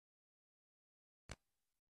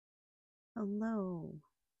Hello.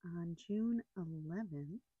 On June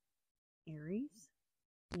 11th, Aries,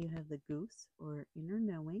 you have the goose or inner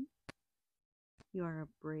knowing. You are a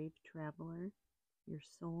brave traveler. Your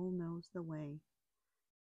soul knows the way.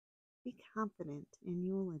 Be confident and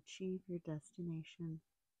you will achieve your destination.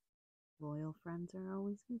 Loyal friends are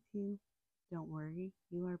always with you. Don't worry,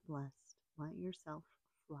 you are blessed. Let yourself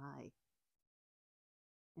fly.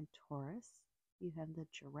 And Taurus, you have the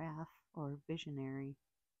giraffe or visionary.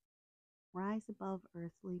 Rise above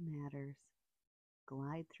earthly matters.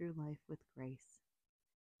 Glide through life with grace.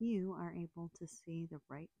 You are able to see the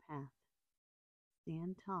right path.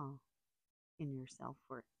 Stand tall in your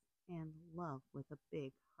self-worth and love with a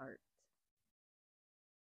big heart.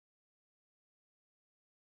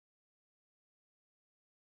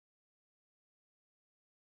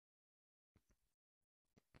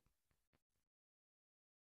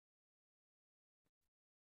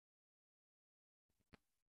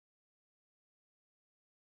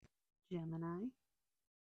 Gemini,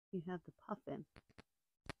 you have the puffin,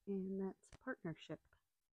 and that's partnership.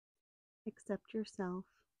 Accept yourself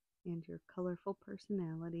and your colorful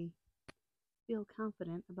personality. Feel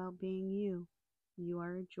confident about being you. You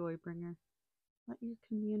are a joy bringer. Let your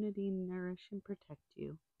community nourish and protect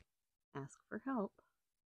you. Ask for help.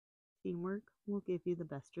 Teamwork will give you the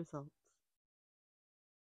best results.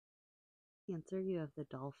 Cancer, you have the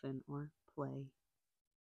dolphin or play.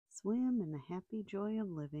 Swim in the happy joy of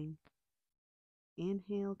living.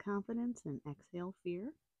 Inhale confidence and exhale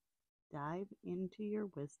fear. Dive into your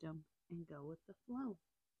wisdom and go with the flow.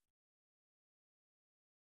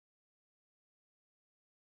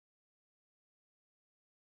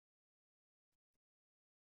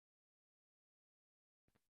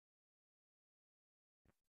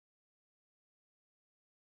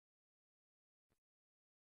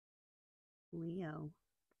 Leo,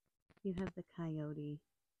 you have the coyote,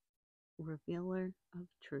 revealer of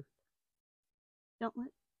truth. Don't let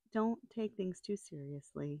don't take things too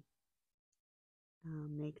seriously.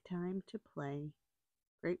 Make time to play.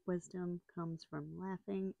 Great wisdom comes from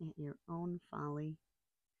laughing at your own folly.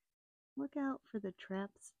 Look out for the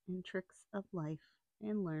traps and tricks of life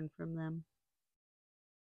and learn from them.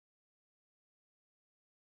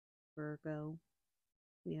 Virgo,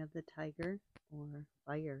 you have the tiger or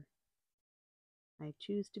fire. I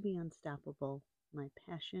choose to be unstoppable. My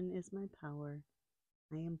passion is my power.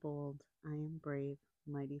 I am bold. I am brave.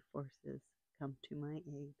 Mighty forces come to my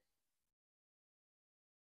aid.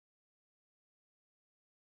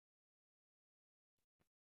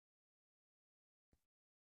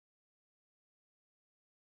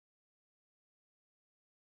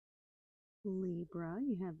 Libra,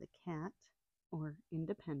 you have the cat or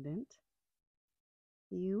independent.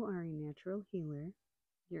 You are a natural healer.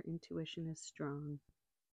 Your intuition is strong.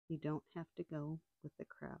 You don't have to go with the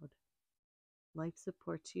crowd. Life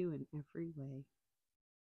supports you in every way.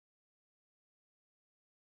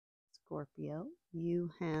 Scorpio, you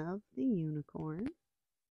have the unicorn,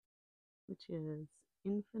 which is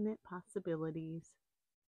infinite possibilities.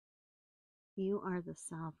 You are the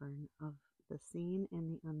sovereign of the seen and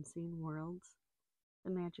the unseen worlds.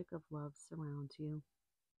 The magic of love surrounds you.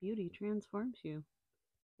 Beauty transforms you.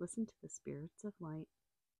 Listen to the spirits of light.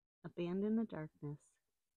 Abandon the darkness.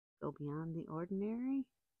 Go beyond the ordinary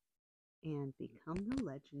and become the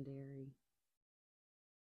legendary.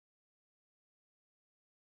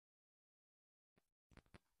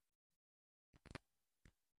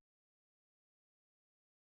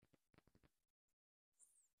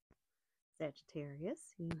 Sagittarius,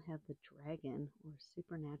 you have the dragon or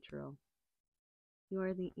supernatural. You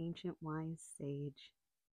are the ancient wise sage.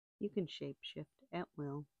 You can shapeshift at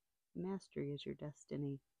will. Mastery is your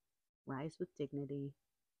destiny. Rise with dignity.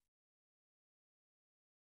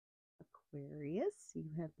 Aquarius, you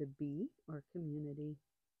have the bee or community.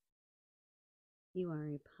 You are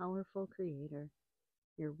a powerful creator.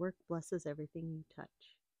 Your work blesses everything you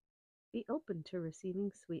touch. Be open to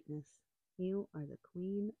receiving sweetness. You are the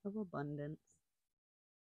queen of abundance.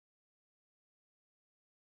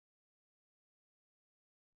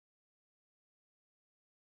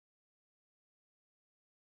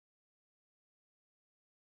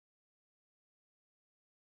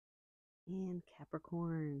 And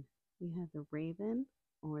Capricorn, you have the raven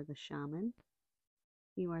or the shaman.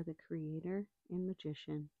 You are the creator and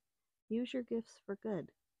magician. Use your gifts for good.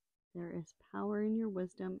 There is power in your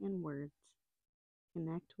wisdom and words.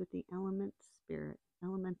 Connect with the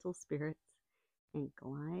elemental spirits, and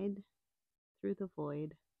glide through the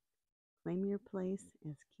void. Claim your place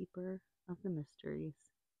as keeper of the mysteries.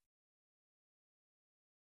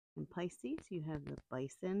 In Pisces, you have the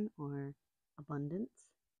bison or abundance.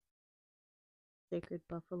 Sacred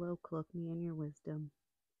buffalo, cloak me in your wisdom.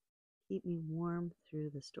 Keep me warm through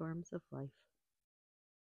the storms of life.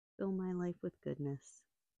 Fill my life with goodness.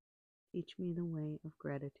 Teach me the way of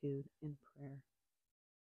gratitude and prayer.